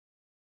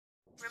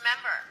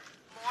Remember,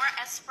 more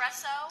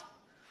espresso,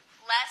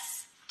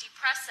 less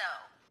depresso.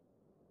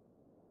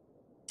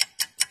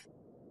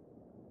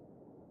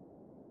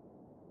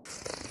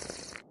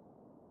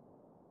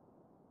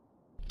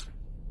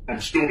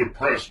 I'm still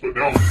depressed, but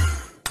now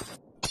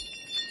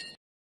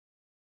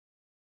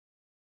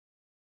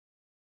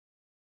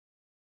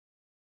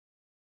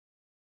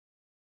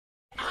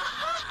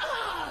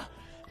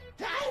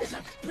That is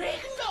a big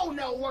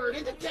no-no word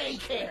in the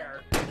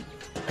daycare.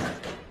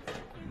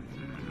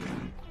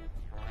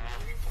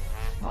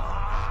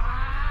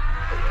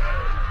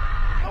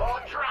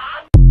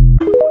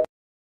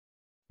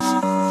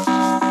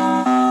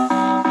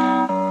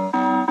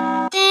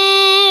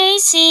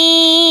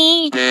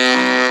 Daisy,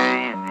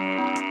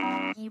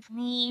 give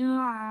me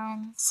your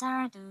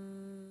answer.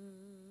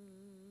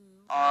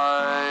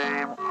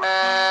 I'm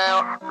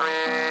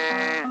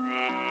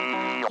crazy.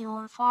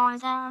 You're for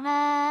the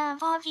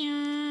love of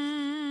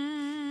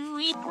you.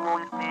 It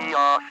Won't be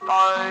a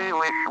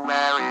stylish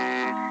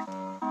marriage.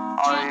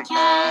 I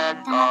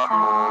can't can't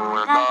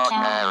afford afford the the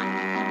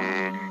carriage,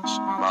 carriage.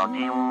 but But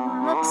you you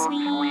look look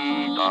sweet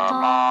sweet on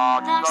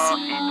upon the the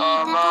seat seat of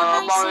of the the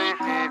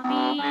bicycle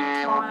bicycle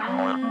built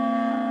for you.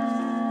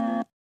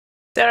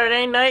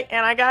 Saturday night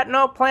and I got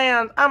no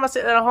plans. I'ma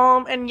sit at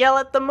home and yell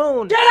at the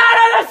moon. Get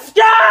out of the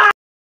sky!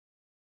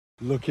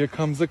 Look, here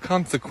comes a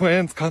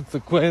consequence,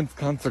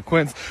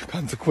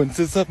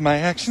 consequences of my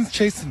actions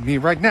chasing me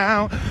right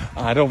now.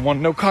 I don't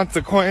want no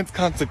consequence.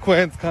 I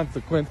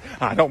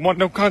don't want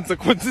no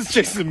consequences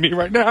chasing me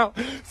right now.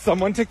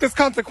 Someone take this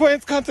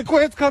consequence.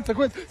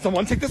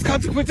 Someone take this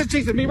consequence and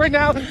chasing me right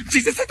now.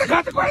 Jesus, take the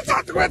consequence.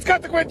 Jesus,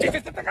 take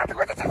the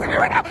consequence chasing me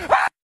right now.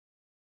 Ah!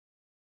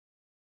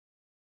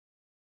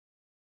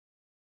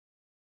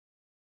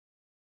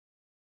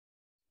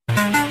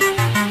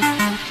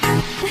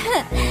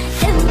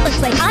 It looks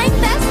like I'm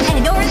best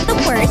and you're the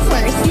worst.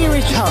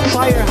 Here child,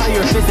 fire how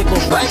your physical.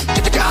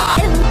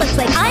 It looks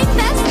like I'm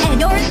best and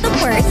you're the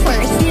worst.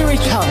 Here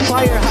child,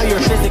 fire how your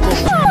physical.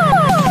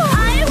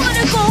 I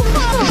wanna go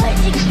home.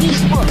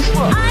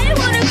 I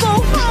wanna go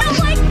home. I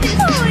like this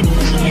pony.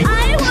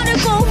 I wanna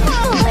go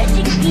home.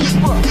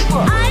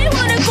 I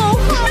wanna go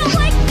home. I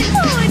like this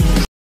pony.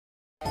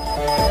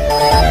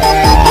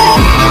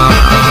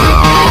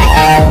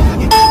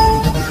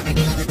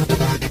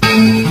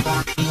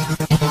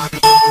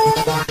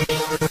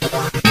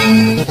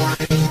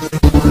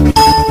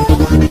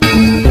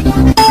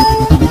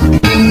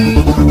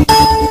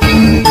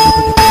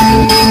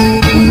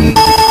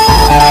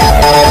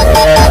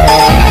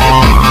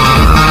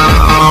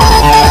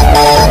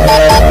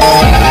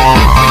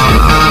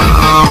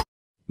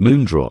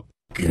 Moondrop.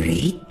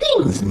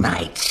 Greetings,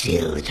 my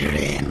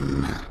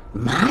children.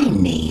 My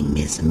name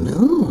is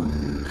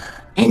Moon,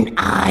 and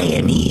I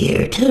am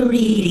here to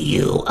read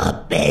you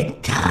a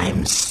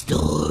bedtime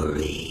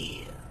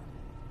story.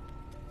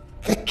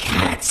 The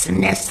cats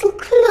nestle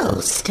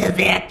close to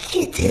their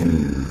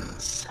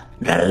kittens.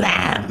 The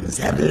lambs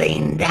have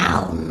lain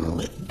down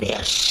with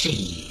their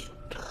sheep.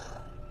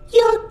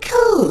 You're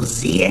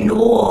cozy and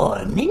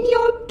warm in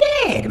your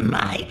bed,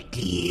 my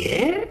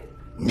dear.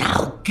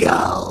 Now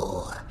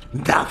go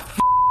the f***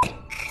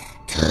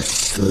 to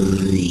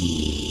sleep.